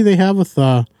 actually, they have with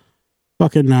fucking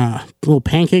little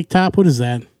pancake top. What is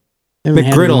that? I haven't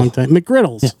had it in a McGriddle. long time.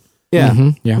 McGriddles. Yeah.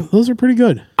 Mhm, yeah. Those are pretty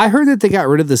good. I heard that they got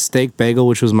rid of the steak bagel,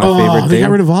 which was my favorite They thing.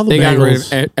 got rid of all the They got rid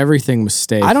bagels. of everything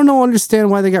mistake. I don't understand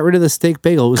why they got rid of the steak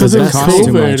bagel. It was Because the it best was cost too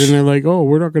thing. COVID, much. and they're like, "Oh,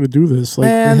 we're not going to do this." Like,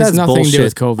 Man, It has that's nothing to do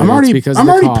with bullshit. COVID. I'm It's already, because I'm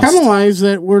of the already cost. penalized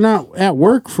that we're not at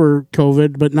work for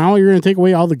COVID, but now you're going to take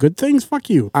away all the good things. Fuck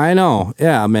you. I know.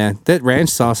 Yeah, man. That ranch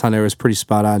sauce on there was pretty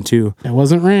spot on, too. That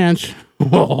wasn't ranch.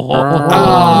 Surprise,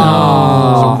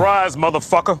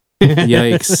 motherfucker.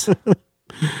 Yikes.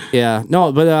 Yeah.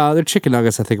 No, but their chicken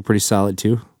nuggets, I think, are pretty solid,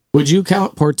 too. Would you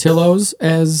count Portillo's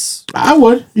as? I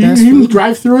would. You Fast can food?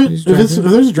 drive through it. Just If, drive it's, through?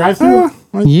 if there's a drive through,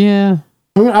 Yeah.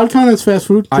 I'd count it as fast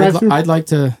food. Drive through. I'd like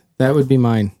to. That would be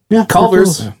mine. Yeah,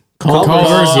 Culver's. Culver's,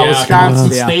 Culver's, yeah.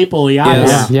 Wisconsin Yeah. staple. Yeah,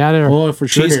 Yes. Yeah, they're Oh, for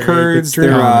sure. Cheese they're curds, good.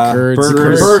 their curds.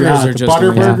 burgers. burgers, Yeah, they're the just butter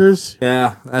amazing. burgers.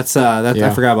 Yeah, that's I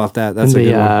Yeah. forgot about that. That's and a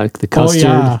good one. the custard. Oh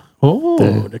yeah.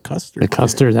 Oh, the custard. The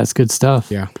custard, that's good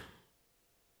stuff. Yeah.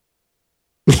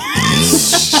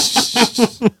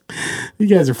 You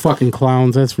guys are fucking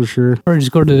clowns. That's for sure. Or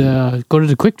just go to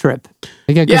the Quick Trip.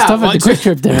 They got good stuff at the Quick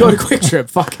Trip there. Go to Quick Trip.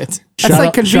 Fuck it. Shout like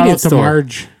out convenience to store.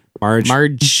 Marge. Marge.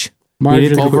 Marge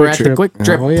at the over at the Quick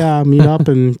Trip. Oh yeah, meet up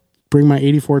and bring my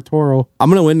 '84 Toro. I'm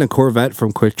gonna win the Corvette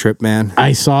from Quick Trip, man.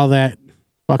 I saw that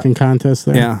fucking contest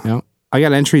there. Yeah. Yep. I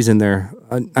got entries in there.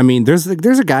 I mean, there's a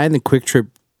guy in the Quick Trip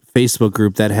Facebook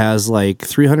group that has like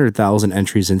 300,000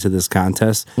 entries into this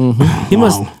contest. He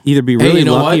must either be really you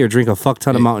know lucky what? or drink a fuck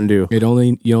ton of Mountain Dew.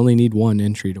 You only need one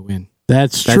entry to win.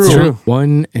 That's That's true. true.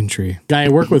 One entry. Guy I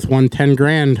work with won 10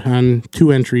 grand on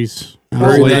 2 entries.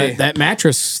 Oh, that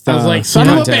mattress. I was like, son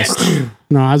of a contest. bitch.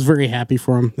 No, I was very happy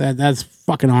for him. That's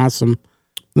fucking awesome.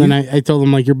 And then I told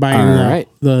him, like, you're buying All right.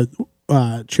 the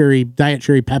diet cherry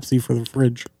Pepsi for the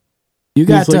fridge. You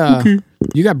got He's like, okay.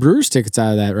 you got Brewers tickets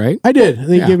out of that, right? I did.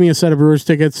 They Yeah. gave me a set of Brewers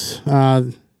tickets.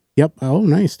 Yep. Oh,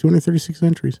 nice. 236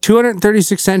 entries.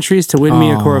 236 entries to win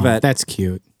me a Oh, Corvette. That's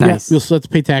cute. Nice. Yeah, you'll still have to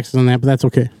pay taxes on that, but that's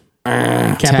okay.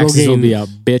 Capital Taxes will gains. be a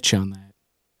bitch on that.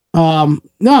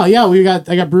 No, yeah,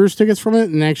 I got Brewers tickets from it,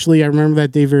 and actually I remember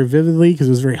that day very vividly because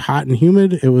it was very hot and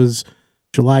humid. It was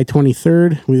July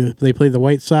 23rd. They played the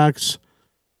White Sox.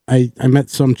 I met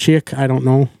some chick. I don't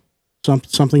know.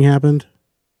 Something happened.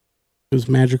 It was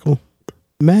magical.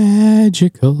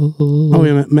 Magical. Oh,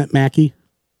 we met Mackie.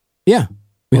 Yeah.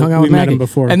 We hung out We with met Maggie. him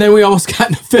before. And then we almost got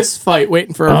in a fist fight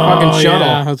waiting for a fucking shuttle.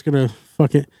 Yeah, I was gonna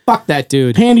fucking Fuck that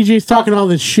dude. Pandy J's talking all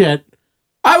this shit.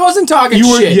 I wasn't talking You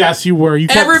were, shit. yes, you were. You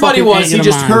kept Everybody fucking was. He egging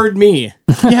just him on. heard me.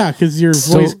 Yeah, because your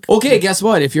voice. Okay, guess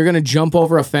what? If you're going to jump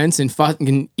over a fence and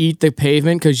fucking eat the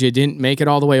pavement because you didn't make it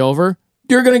all the way over,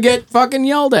 you're going to get fucking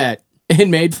yelled at and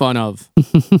made fun of.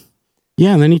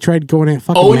 Yeah, and then he tried going at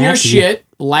fucking. Own your Mackie. shit,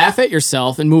 laugh at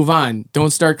yourself, and move on. Don't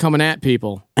start coming at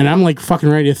people. And I'm like fucking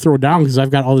ready to throw down because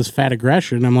I've got all this fat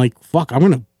aggression. I'm like, fuck, I'm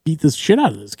gonna beat this shit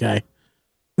out of this guy.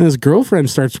 And his girlfriend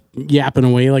starts yapping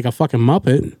away like a fucking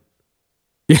muppet.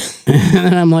 And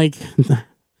then I'm like,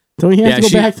 don't you have Yeah, to go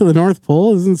she- back to the North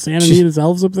Pole? Isn't Santa need his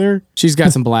elves up there? She's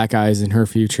got some black eyes in her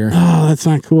future. Oh, that's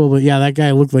not cool. But yeah, that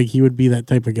guy looked like he would be that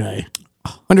type of guy.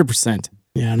 100%.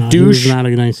 Yeah, no, he was Douche. not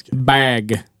a nice guy.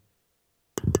 Bag.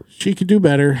 She could do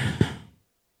better.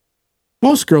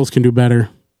 Most girls can do better.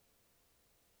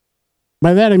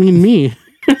 By that, I mean me.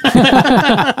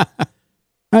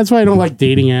 That's why I don't like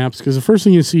dating apps, because the first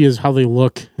thing you see is how they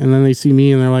look, and then they see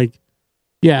me and they're like,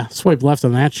 yeah, swipe left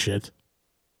on that shit.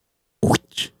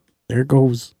 There it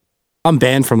goes. I'm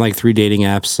banned from like 3 dating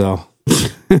apps, so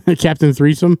Captain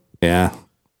Threesome. yeah.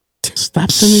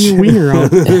 Stop sending your wiener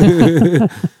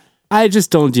out. I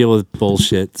just don't deal with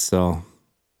bullshit, so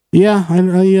Yeah, I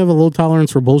have a low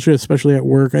tolerance for bullshit, especially at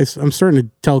work. I'm starting to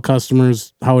tell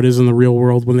customers how it is in the real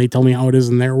world when they tell me how it is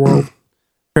in their world.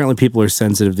 apparently people are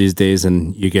sensitive these days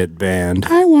and you get banned.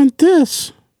 I want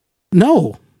this.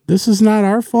 No, this is not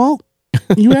our fault.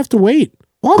 You have to wait.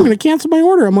 Well, I'm going to cancel my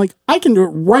order. I'm like, I can do it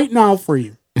right now for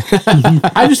you.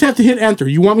 I just have to hit enter.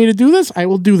 You want me to do this? I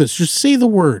will do this. Just say the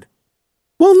word.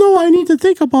 Well, no, I need to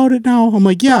think about it now. I'm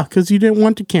like, yeah, because you didn't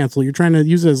want to cancel. You're trying to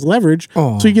use it as leverage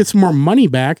Oh. so you get some more money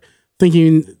back,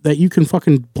 thinking that you can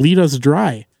fucking bleed us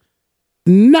dry.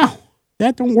 No,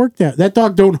 that don't work. That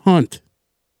dog don't hunt.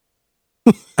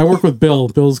 I work with Bill.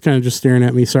 Bill's kind of just staring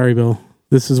at me. Sorry, Bill.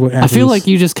 This is what I happens. feel like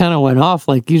you just kind of went off.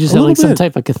 Like you just A had like little some bit.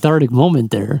 type of cathartic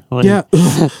moment there. Like, Yeah.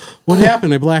 What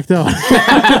happened? I blacked out.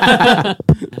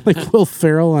 Like Will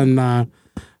Ferrell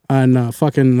on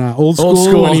fucking old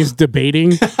school when he's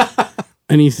debating,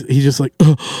 and he's just like,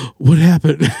 what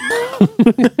happened?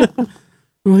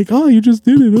 I'm like, oh, you just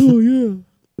did it. Oh yeah.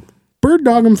 Bird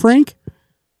dog him, Frank.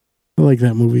 I like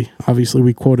that movie. Obviously,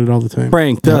 we quote it all the time.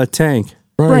 Frank the Tank.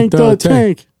 Frank the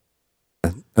Tank.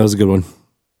 That was a good one.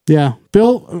 Yeah,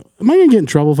 Bill. Am I gonna get in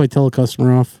trouble if I tell a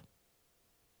customer off?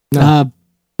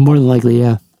 More than likely,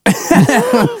 yeah.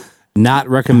 Not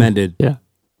recommended. Yeah.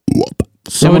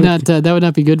 Someone- That would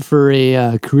not be good for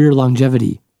a career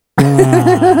longevity.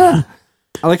 I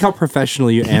like how professional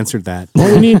you answered that.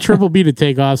 Well, we need Triple B to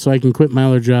take off so I can quit my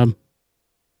other job,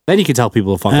 Then you can tell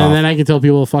people to fuck and off. then I can tell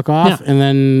people to fuck off, and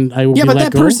then I will Yeah, be but let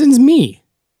that go. person's me.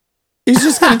 He's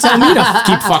just going to tell me to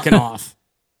keep fucking off.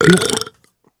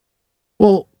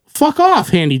 Well, fuck off,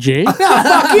 Handy J.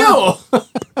 Fuck you.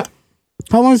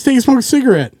 How long does it take to smoke a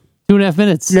cigarette? 2.5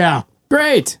 minutes. Yeah.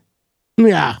 Great.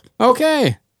 Yeah.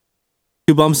 Okay.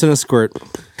 2 bumps and a squirt.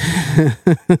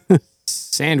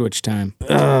 Sandwich time.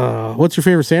 What's your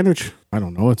favorite sandwich? I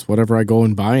don't know. It's whatever I go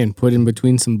and buy and put in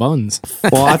between some buns.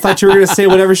 Well, I thought you were going to say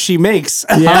whatever she makes.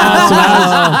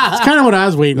 Yeah, it's kind of what I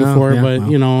was waiting for, yeah, but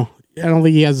well. you know, I don't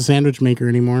think he has a sandwich maker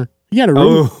anymore. You got a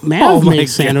room. Oh. Mav Oh my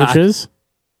makes sandwiches.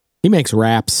 He makes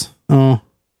wraps. Oh,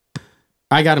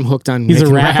 I got him hooked on He's a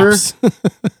making rapper? wraps.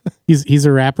 he's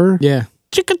a rapper. Yeah.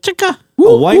 Chicka chicka.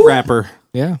 A white rapper.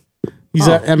 Yeah. He's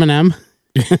a Eminem.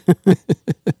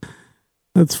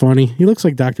 That's funny. He looks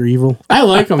like Dr. Evil. I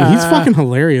like him. He's fucking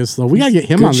hilarious, though. We gotta get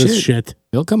him good on this shit. shit.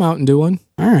 He'll come out and do one.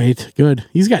 All right, good.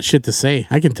 He's got shit to say.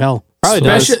 I can tell. Probably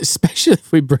Especially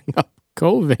if we bring up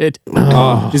COVID.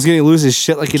 Oh, he's going to lose his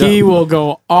shit like he He does. will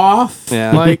go off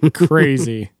Yeah. like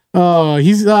crazy. Oh,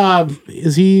 he's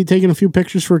is he taking a few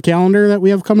pictures for a calendar that we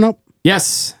have coming up?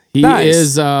 Yes. He Nice.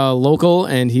 is local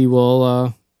and he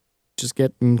will just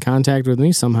get in contact with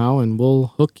me somehow and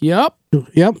we'll hook you up.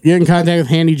 Yep. Get in contact with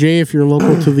Handy J if you're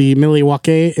local to the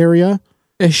Milwaukee area.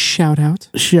 A shout out.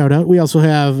 Shout out. We also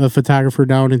have a photographer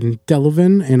down in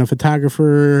Delavan and a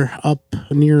photographer up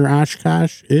near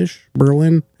Oshkosh-ish,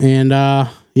 Berlin. And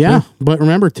yeah, but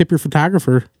remember, tip your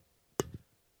photographer.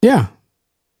 Yeah.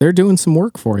 They're doing some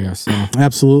work for you. So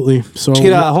Absolutely. So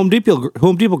Get a Home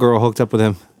Depot girl hooked up with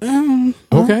him.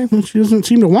 okay. she doesn't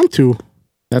seem to want to.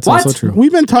 That's What? also true.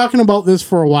 We've been talking about this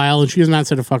for a while, and she has not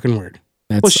said a fucking word.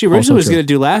 That's Well, she also originally was true. going to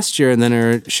do last year, and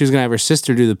then she was going to have her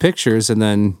sister do the pictures, and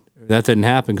then that didn't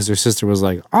happen because her sister was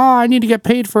like, "Oh, I need to get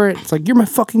paid for it." It's like, you're my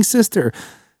fucking sister.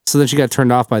 So then she got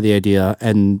turned off by the idea,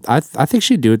 and I think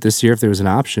she'd do it this year if there was an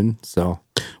option. So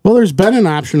Well, there's been an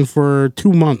option for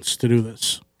 2 months to do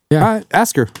this.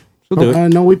 ask her. She'll do it.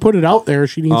 No, we put it out there.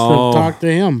 She needs Oh. to talk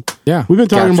to him. Yeah. We've been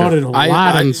talking Gotcha. about it a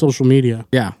lot on social media.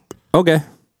 Yeah. Okay.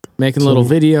 Making little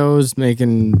videos,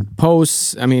 making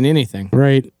posts. I mean, anything.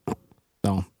 Right.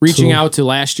 So reaching out to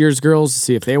last year's girls to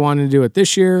see if they wanted to do it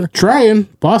this year. Trying.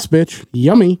 Boss bitch.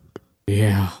 Yummy.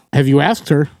 Yeah. Have you asked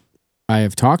her? I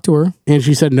have talked to her. And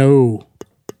she said no.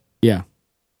 Yeah.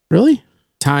 Really?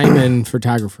 Time and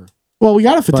photographer. Well, we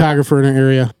got a photographer in our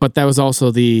area. But that was also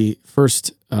the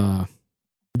first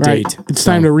Right. date. It's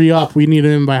time to re-up. We need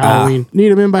him in by Halloween.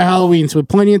 Need him in by Halloween. So with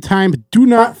plenty of time. But do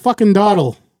not fucking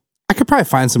dawdle. I could probably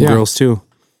find some Yeah. girls too.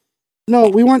 No,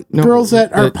 we want No, girls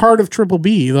that are that- part of Triple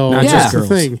B, though. Not That's just the girls.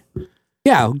 thing.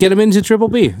 Yeah, get them into Triple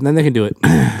B, and then they can do it.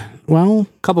 Well,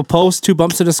 Couple posts, 2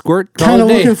 bumps and a squirt. Call kind it of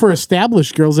a day. looking for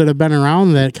established girls that have been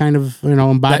around that kind of,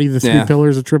 embody the 3 yeah.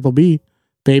 pillars of Triple B.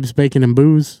 Babes, bacon, and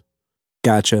booze.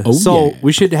 Gotcha. Oh, So yeah.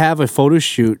 we should have a photo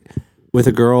shoot with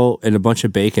a girl and a bunch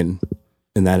of bacon,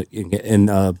 and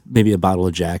maybe a bottle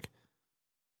of Jack.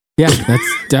 Yeah, that's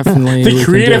definitely. we The can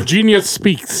creative do. genius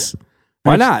speaks.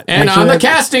 Why not? And Actually, on the that-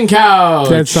 casting couch.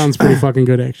 That sounds pretty fucking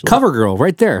good, actually. Cover girl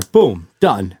right there. Boom.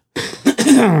 Done.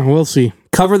 We'll see.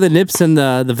 Cover the nips and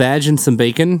the vag in some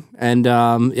bacon, and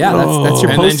that's your And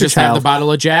then poster just have child. the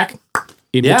bottle of Jack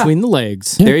in Yeah. between the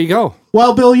legs. There you go.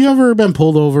 Well, Bill, you ever been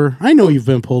pulled over? I know you've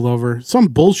been pulled over. Some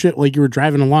bullshit like you were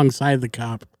driving alongside the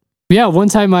cop. Yeah, one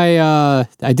time I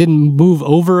didn't move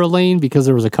over a lane because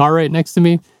there was a car right next to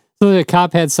me. So the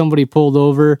cop had somebody pulled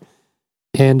over,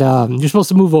 and you're supposed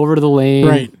to move over to the lane,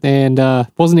 Right. And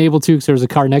wasn't able to because there was a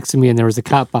car next to me, and there was a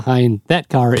cop behind that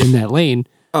car in that lane.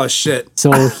 Oh shit.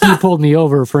 So he pulled me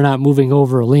over for not moving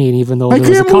over a lane, even though I there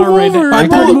was a can't car move right over. there. I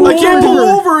can't move over.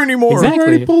 over anymore. I already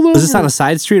Exactly. pulled over. Was this on a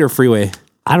side street or freeway?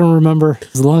 I don't remember. It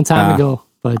was a long time ago,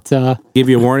 but Give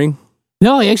you a warning.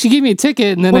 No, he actually gave me a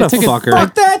ticket, and then What I a took fucker. it.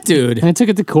 Fuck that dude. And I took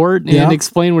it to court and Yeah.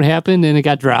 explained what happened, and it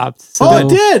got dropped. So, Oh, it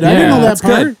did. I didn't know that that's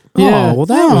part. good. Yeah. Oh, well,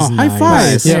 that was high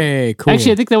nice. five. Yay, cool.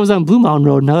 Actually, I think that was on Blue Mountain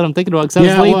Road. Now that I'm thinking about it, 'cause I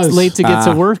Yeah, it was was. late to get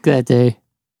to Ah. work that day.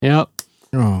 Yep.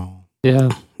 oh. Yeah.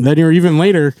 Then you're even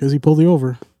later because he pulled you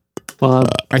over. Well,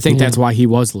 I think that's why he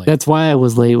was late. that's why I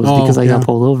was late. Was Oh, because I yeah. got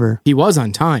pulled over. He was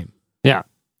on time. Yeah.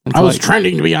 That's I was why-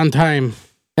 trending to be on time.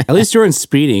 At least you're in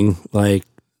speeding. Like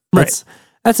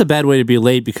that's a bad way to be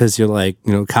late because you're like,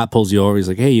 cop pulls you over. He's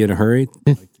like, hey, you in a hurry?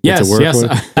 Like, to get Yes, to work yes.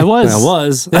 with? I was. I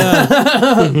was.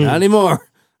 Not anymore.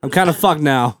 I'm kind of fucked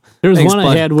now. There was Thanks, one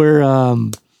bud. I had where I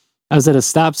was at a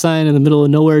stop sign in the middle of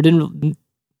nowhere. Middle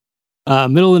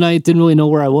of the night, didn't really know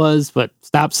where I was, but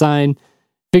stop sign.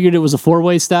 Figured it was a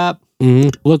 4-way stop.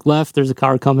 Look left, there's a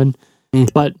car coming.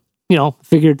 But,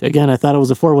 figured, again, I thought it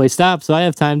was a 4-way stop, so I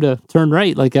have time to turn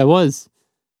right like I was.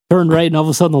 Turned right, and all of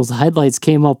a sudden those headlights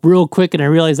came up real quick, and I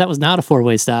realized that was not a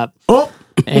 4-way stop. Oh,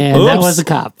 And that Oops. was a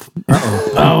cop.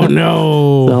 oh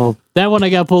no. So that one I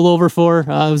got pulled over for.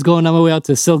 I was going on my way out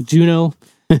to Silk Juneau,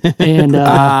 and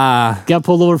got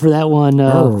pulled over for that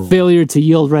one. Failure to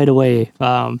yield right away.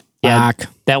 Fuck.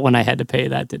 That one I had to pay.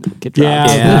 That didn't get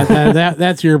dropped. Yeah,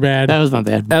 that's your bad. That was my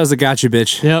bad. That was a gotcha,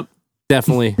 bitch. Yep.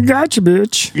 Definitely. Gotcha,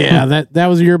 bitch. Yeah, that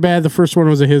was your bad. The first one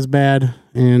was a his bad,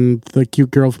 and the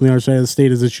cute girl from the other side of the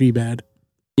state is a she bad.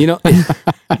 You know, There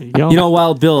you go.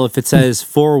 Wild Bill, if it says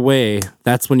 4-way,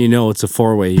 that's when you know it's a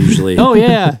 4-way usually. Oh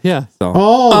yeah, yeah.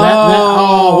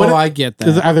 What I get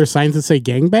that. are there signs that say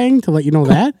gangbang to let you know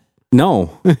that?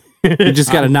 No. You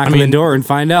just got to knock on the door and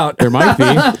find out. There might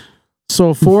be.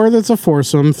 So 4, that's a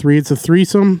foursome. 3, it's a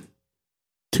threesome.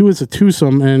 2, it's a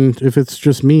twosome, and if it's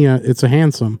just me, it's a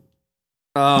handsome.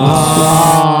 Well,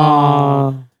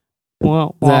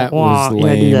 That was Yeah, do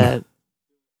lame. that.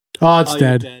 Oh, it's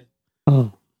dead.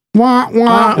 Oh. Wah,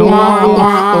 wah, wah,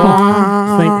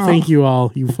 wah. Thank you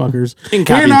all, you fuckers. And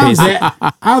copy And and on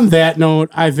paste. on that note,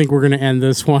 I think we're gonna end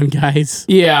this one, guys.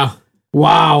 Yeah.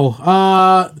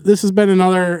 Wow. This has been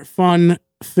another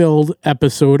fun-filled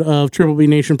episode of Triple B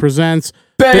Nation Presents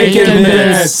Bacon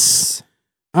Bits.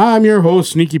 I'm your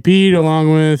host, Sneaky Pete,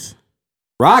 along with.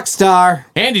 Rockstar.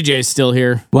 Andy J's still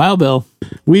here. Wow, Bill.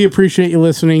 We appreciate you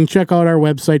listening. Check out our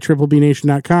website,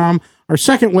 triplebnation.com. Our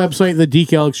second website,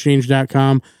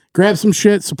 thedecalexchange.com. Grab some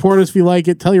shit. Support us if you like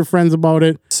it. Tell your friends about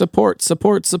it. Support,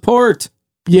 support, support.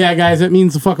 Yeah, guys, that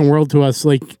means the fucking world to us.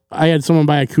 Like, I had someone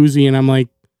buy a koozie, and I'm like,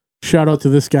 shout out to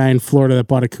this guy in Florida that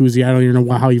bought a koozie. I don't even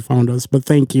know how you found us, but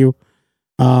thank you.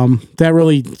 That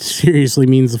really seriously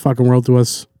means the fucking world to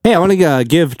us. Hey, I want to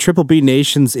give Triple B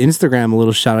Nation's Instagram a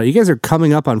little shout out. You guys are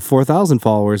coming up on 4,000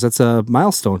 followers. That's a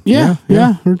milestone. Yeah,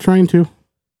 we're trying to.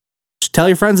 Just tell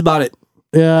your friends about it.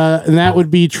 And that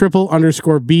would be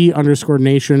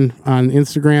triple_B_nation on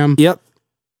Instagram. Yep.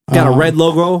 Got a red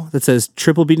logo that says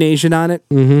Triple B Nation on it.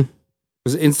 Mm-hmm.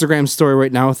 There's an Instagram story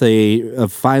right now with a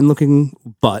fine looking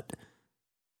butt.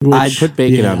 I'd put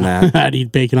bacon on that. I'd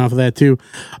eat bacon off of that too.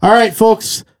 All right,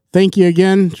 folks. Thank you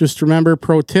again. Just remember,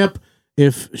 pro tip: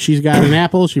 if she's got an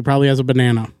apple, she probably has a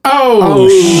banana. Oh,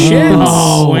 shit.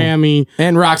 Oh, whammy!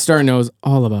 And Rockstar knows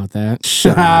all about that.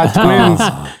 Shut up. Twins.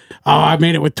 Oh, I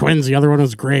made it with twins. The other one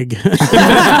was Greg. All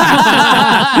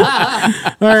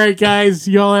right, guys.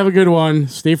 Y'all have a good one.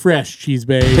 Stay fresh, cheese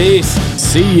babe. Peace.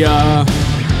 See ya.